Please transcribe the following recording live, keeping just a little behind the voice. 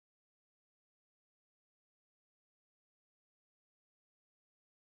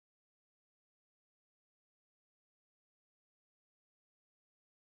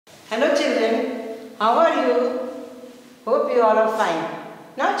Hello children, how are you? Hope you all are fine.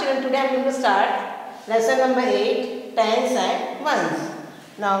 Now children, today I am going to start lesson number 8, tens and ones.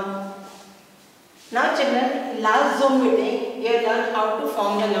 Now children, last Zoom meeting, you learned how to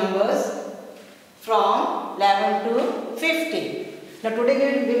form the numbers from 11 to 50. Now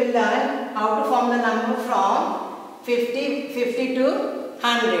today we will learn how to form the number from 50 to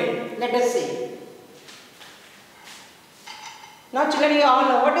 100. Let us see. Now children, you all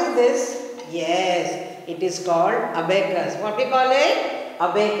know what is this? Yes, it is called abacus. What we call it?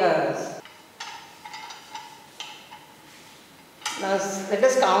 Abacus. Now let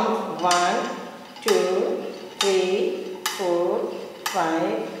us count 1, 2, 3, 4,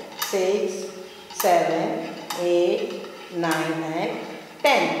 5, 6, 7, 8, 9 and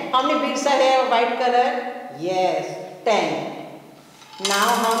 10. How many beads are here of white color? Yes, 10. Now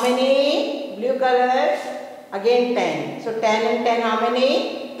how many blue colors? Again 10. So 10 and 10 how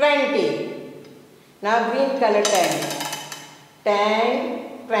many? 20. Now green color 10.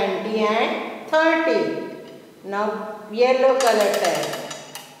 10, 20 and 30. Now yellow color 10.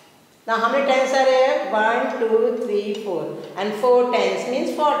 Now how many tens are here? 1, 2, 3, 4. And 4 tens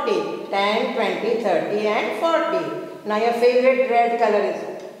means 40. 10, 20, 30 and 40. Now your favorite red color is.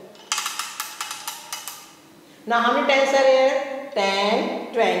 Now how many tens are here?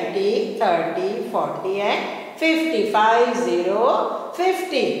 10, 20, 30, 40 and 50.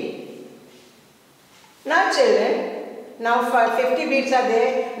 50. Now children, now for 50 beads are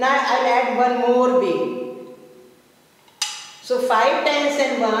there. Now I will add one more bead. So 5 tens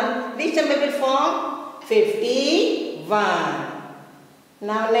and 1, which number will form? 51.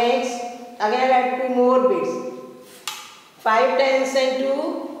 Now next, again I will add 2 more beads. 5 tens and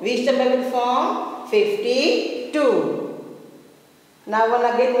 2, which number will form? 52. Now one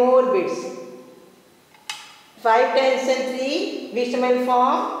again more beads. 5 tens and 3, which number will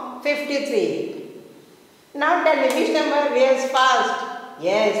form? 53. Now tell me which number wears fast?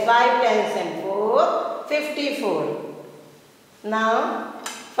 Yes, 5 tens and 4, 54. Now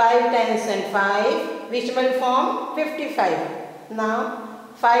 5 tens and 5, which number will form? 55. Now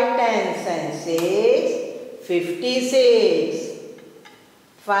 5 tens and 6, 56.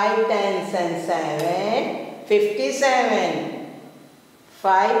 5 tens and 7, 57.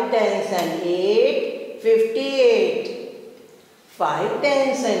 5 tens and 8, 58. 5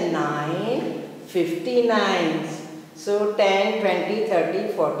 tens and 9, 59. So 10, 20, 30,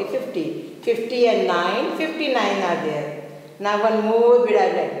 40, 50. 50 and 9, 59 are there. Now one more bead I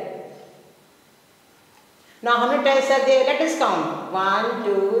will add. Now how many tens are there? Let us count. 1,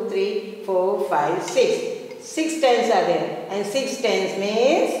 2, 3, 4, 5, 6. 6 tens are there. And 6 tens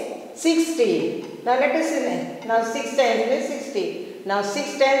means 60. Now let us see. Now 6 tens means 60. Now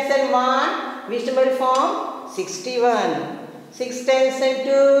 6 tens and 1. Which number will form? 61. 6 tens and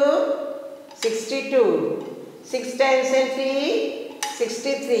 2, 62. 6 tens and 3,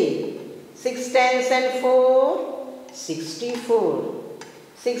 63. 6 tens and 4, 64.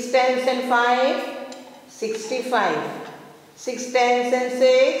 6 tens and 5, 65. 6 tens and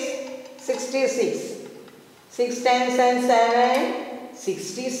 6, 66. 6 tens and 7,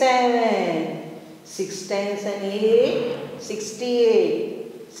 67. 6 tens and 8, 68.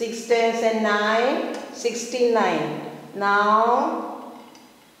 6 tens and 9, 69. Now,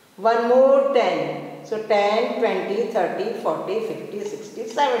 one more 10. So, 10, 20, 30, 40, 50, 60,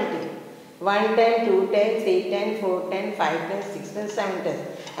 70. 1 10, 2 10, 3 10, 4 10, 5 10, 6 10, 7 10.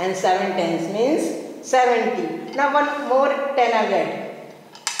 And 7 tens means 70. Now, one more 10 I will add.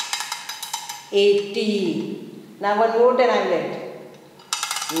 80. Now, one more 10 I will add.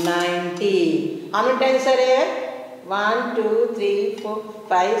 90. How many tens are here? 1, 2, 3, 4,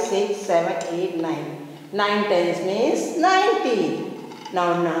 5, 6, 7, 8, 9. 9 tens means 90.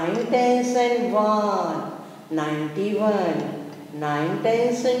 Now 9 tens and 1, 91. 9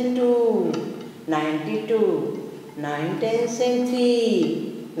 tens and 2, 92. 9 tens and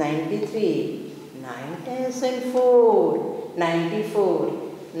 3, 93. 9 tens and 4, 94.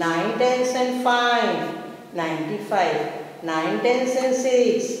 9 tens and 5, 95. 9 tens and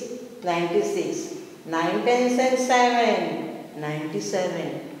 6, 96. 9 tens and 7,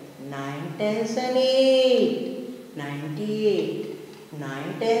 97. 9 tens and 8, 98.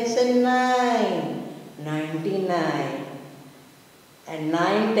 9 tens and 9, 99. And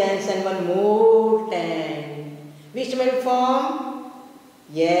 9 tens and one more 10. Which will form?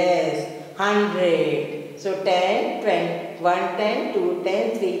 Yes, 100. So 10, 20, 1 10, 2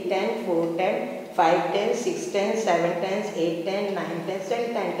 10, 3 10, 4 10, 5 10, 6 10, 7 10, 8 10, 9 10,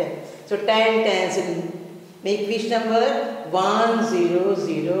 and 10 10. So 10 tens will make which number? 100,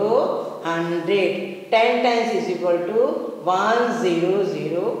 100. 10 tens is equal to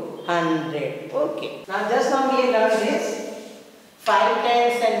 100, 100. Okay. Now just now we learned this. 5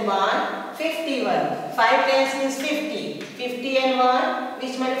 tens and 1, 51. 5 tens means 50. 50 and 1,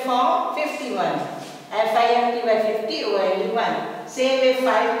 which will form 51. And 5 by 50 only 1. Same way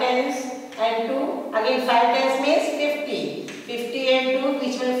 5 tens and 2. Again 5 tens means 50. 50 and 2,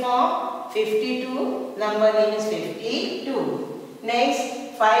 which will form 52. Number name is 52. Next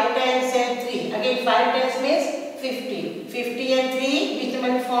 5 tens and 3. Again 5 tens means 50. 50 and 3, which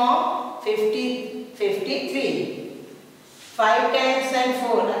will form 53. 5 tens and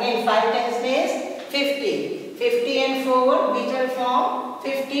 4. Again 5 tens means 50. 50 and 4, which will form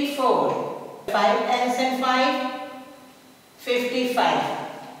 54. 5 tens and 5, 55.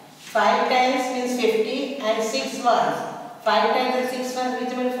 5 tens means 50 and 6 ones. 5 tens and 6 ones,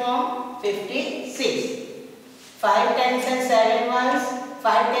 which will form 56. 5 tens and 7 ones.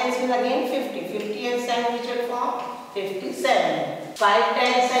 5 tens means again 50. 50 and 7, which will form 57. 5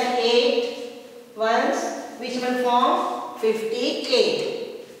 tens and 8 ones, which will form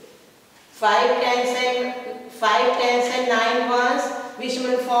 58. 5 tens and 9 ones, which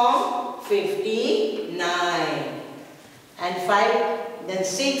will form 59. And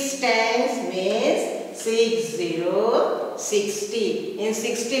 6 tens means 60. In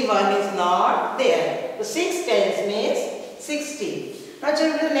 61 is not there. So 6 tens means 60. Now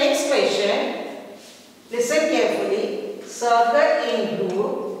children, the next question. Listen carefully. Circle in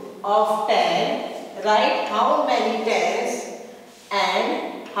group of 10. Write how many tens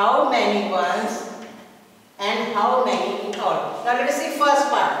and how many ones and how many in all. Now let us see first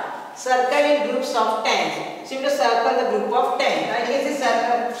part. Circle in groups of 10. So you have to circle the group of 10. Now here is a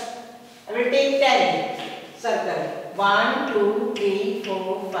circle. I will take 10. Circle. 1, 2, 3,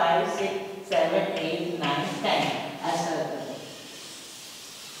 4, 5, 6, 7, 8, 9, 10. A circle.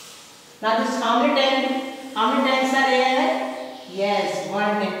 Now this how many 10? How many tens are here? Yes, 1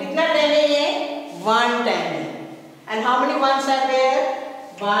 10. Kitna 10 hai ye? 1 10. And how many ones are there?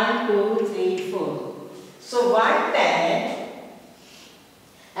 1, 2, 3, 4. So 1 10.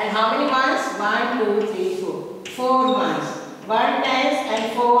 And how many ones? 1, 2, 3, 4. 4 ones. 1 tens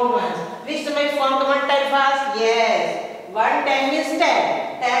and 4 ones. Which number form? Come on, tell fast. Yes. 1 10 means 10.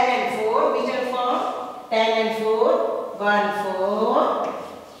 10 and 4. Which will form? 10 and 4. 1 4.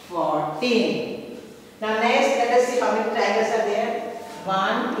 14. Now next, let us see how many triangles are there.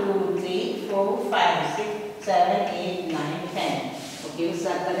 1, 2, 3, 4, 5, 6, 7, 8, 9, 10. Okay, we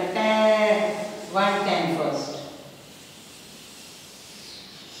circle the 10. 1 10 first.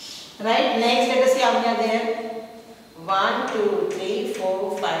 Right, next let us see how many are there. 1, 2, 3,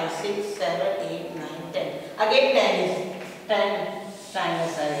 4, 5, 6, 7, 8, 9, 10. Again 10 is 10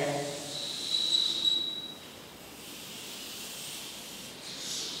 triangles are there.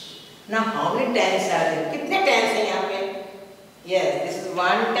 Now how many tens are there? Kitne tens are यहाँ पे? Yes, this is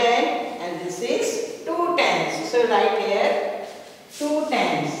 1 10 and this is 2 tens. So write here 2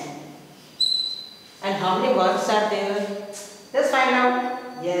 tens. And how many ones are there? Just find out.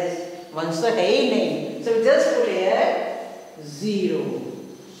 Yes, ones तो है ही नहीं. So just put here 0.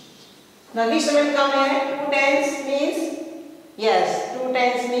 Now which number will come here? 2 tens means? Yes, 2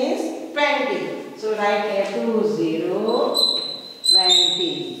 tens means 20. So write here 2 0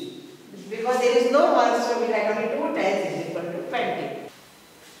 20. Because there is no ones, so we write only 2 tens is equal to 20.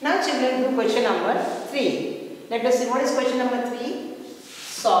 Now children, do question number 3. Let us see what is question number 3.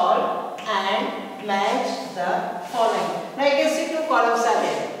 Solve and match the following. Now you can see 2 columns are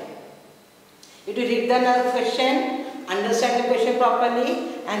there. You have to read the question, understand the question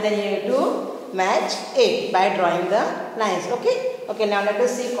properly, and then you have to match it by drawing the lines. Okay? Okay, now let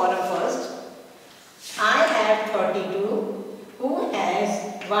us see column first. I have 32. Who has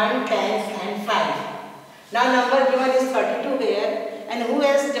 1 tens and 5? Now number given is 32 here, and who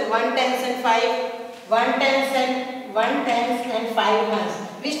has 1 tens and 5? 1 tens and 5 ones.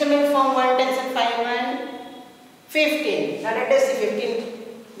 Which number will form 1 tens and 5 ones? 15. Now let us see 15.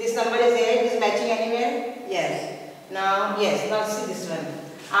 This number is here. It is matching anywhere? Yes. Now yes. Now see this one.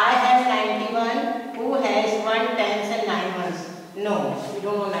 I have 91. Who has 1 tens and 9 ones? No, we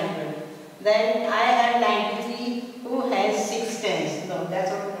don't know 91. Then I have 93. Who has 6 tens? No,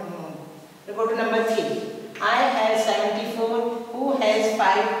 that's what we don't know. We go to number 3. I have 74. Who has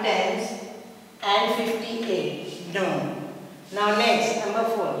 5 tens and 58? No. Now next, number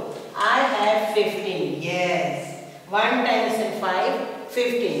 4. I have 15. Yes. 1 tens and 5,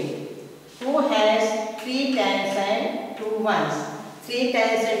 15. Who has 3 tens and 2 ones? 3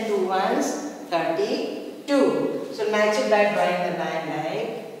 tens and 2 ones, 32. So match it by drawing the line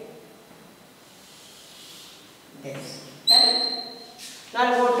like this. Correct? Now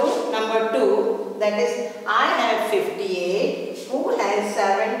go to number 2. That is, I have 58. Who has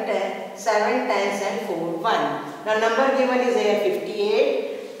 7 tens and 4 1. Now number given is here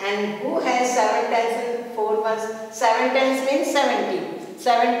 58. And who has 7 tens and 4 ones? 7 tens means 70.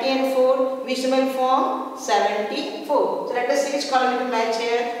 70 and 4, which will form 74. So let us see which column it will match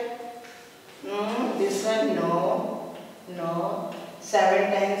here. This one, no.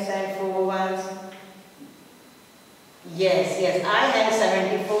 7 tens and 4 ones. Yes, I have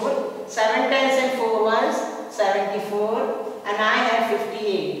 74. 7 tens and 4 ones, 74. And I have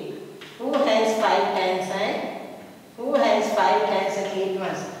 58. Who has 5 tens and 8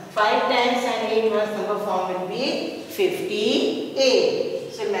 ones? 5 tens and 8 ones number form will be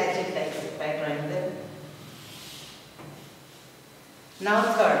 58. So match it like this by drawing them. Now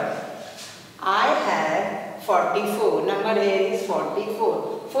third, I have 44. Number here is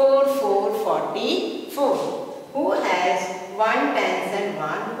 44. 4, 4, 44. Who has 1 tens and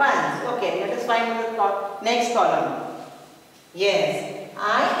 1 ones? Okay, let us find the next column. Yes,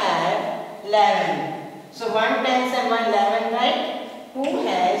 I have 11. So 1 tens and 1 11, right? Who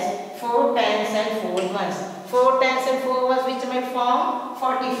has 4 tens and 4 ones? 4 tens and 4 ones, which might form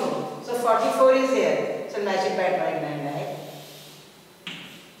 44. So 44 is here. So match it by drawing line, right?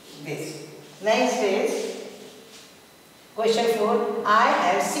 This. Next is question 4. I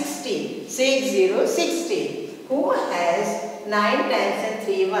have 60. 60, 60. Who has 9 tens and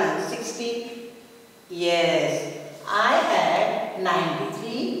 3 ones? 60. Yes. I have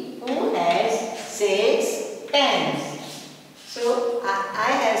 93. Who has 6 tens? So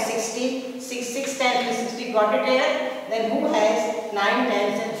I have 60, 6 tens and 60, got it here? Then who has 9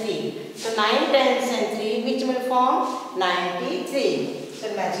 tens and 3? So 9 tens and 3, which will form 93.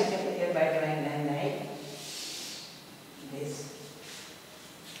 So match it up here by drawing line, right? This.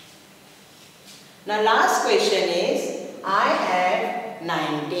 Now last question is, I have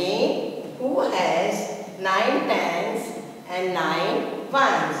 19. Who has 9 tens and 9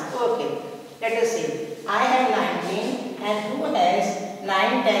 ones? Okay, let us see. I have 19. And who has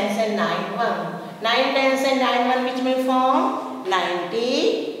 9 tens and 9 1? 9 tens and 9 1, which will form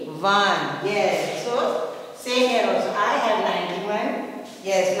 91. Yes. So same here also. I have 91.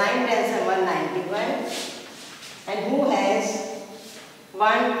 Yes, 9 tens and 1 91. And who has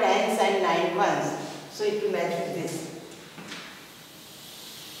 1 tens and 9 ones? So it will match with this.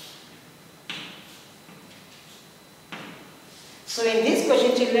 So in this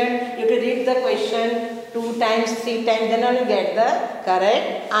question, children, you have to read the question 2 times, 3 times, then only get the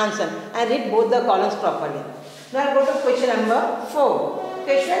correct answer. And read both the columns properly. Now go to question number 4.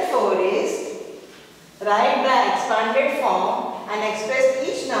 Question 4 is, write the expanded form and express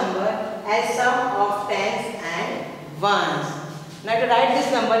each number as sum of tens and ones. Now to write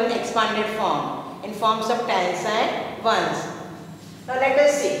this number in expanded form, in forms of tens and ones. Now let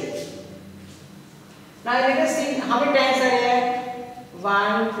us see. Now let us see how many tens are here.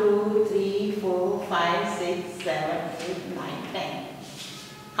 1, 2, 3, 4, 5, 6, 7, 8, 9, 10.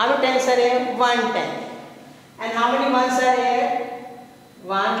 How many tens are here? 1 10. And how many ones are here?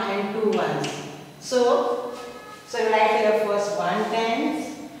 1 and 2 ones. So write here first 1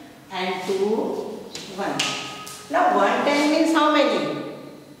 tens and 2 ones. Now 1 10 means how many?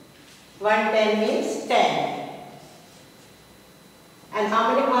 1 10 means 10. And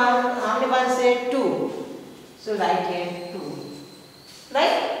how many ones here? 2. So write here 2.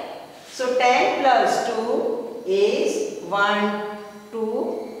 Right? So 10 plus 2 is 1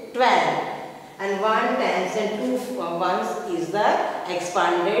 to 12. And 1 tens and 2 ones is the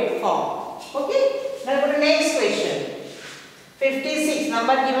expanded form. Okay? Now go to next question. 56.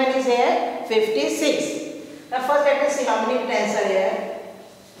 Number given is here 56. Now first let us see how many tens are here.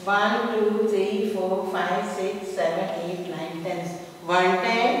 1, 2, 3, 4, 5, 6, 7, 8, 9 tens. 1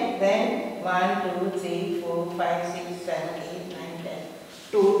 10, then 1, 2, 3, 4, 5, 6, 7, 8, 9, 10.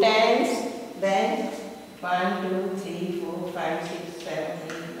 2 tens, then 1, 2, 3, 4, 5, 6, 7,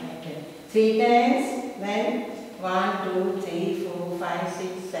 8, 9, 10. 3 tens, then 1, 2, 3, 4, 5,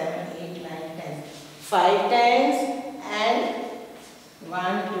 6, 7, 8, 9, 10. 5 tens and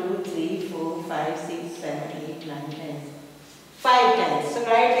 1, 2, 3, 4, 5, 6, 7, 8, 9, 10. 5 tens. So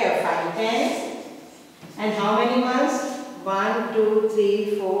write here 5 tens. And how many ones? 1, 2,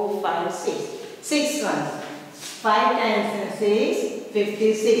 3, 4, 5, 6. 6 ones. 5 tens and 6,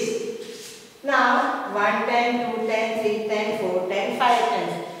 56. Now 1 10, 2 10, 3 10, 4 10, 5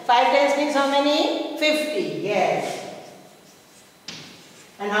 tens. 5 tens means how many? 50. Yes.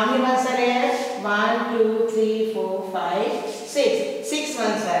 And how many ones are here? 1, 2, 3, 4, 5, 6. 6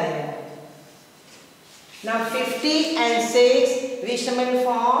 ones are here. Now 50 and 6, which number will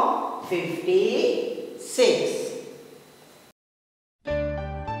form? 56.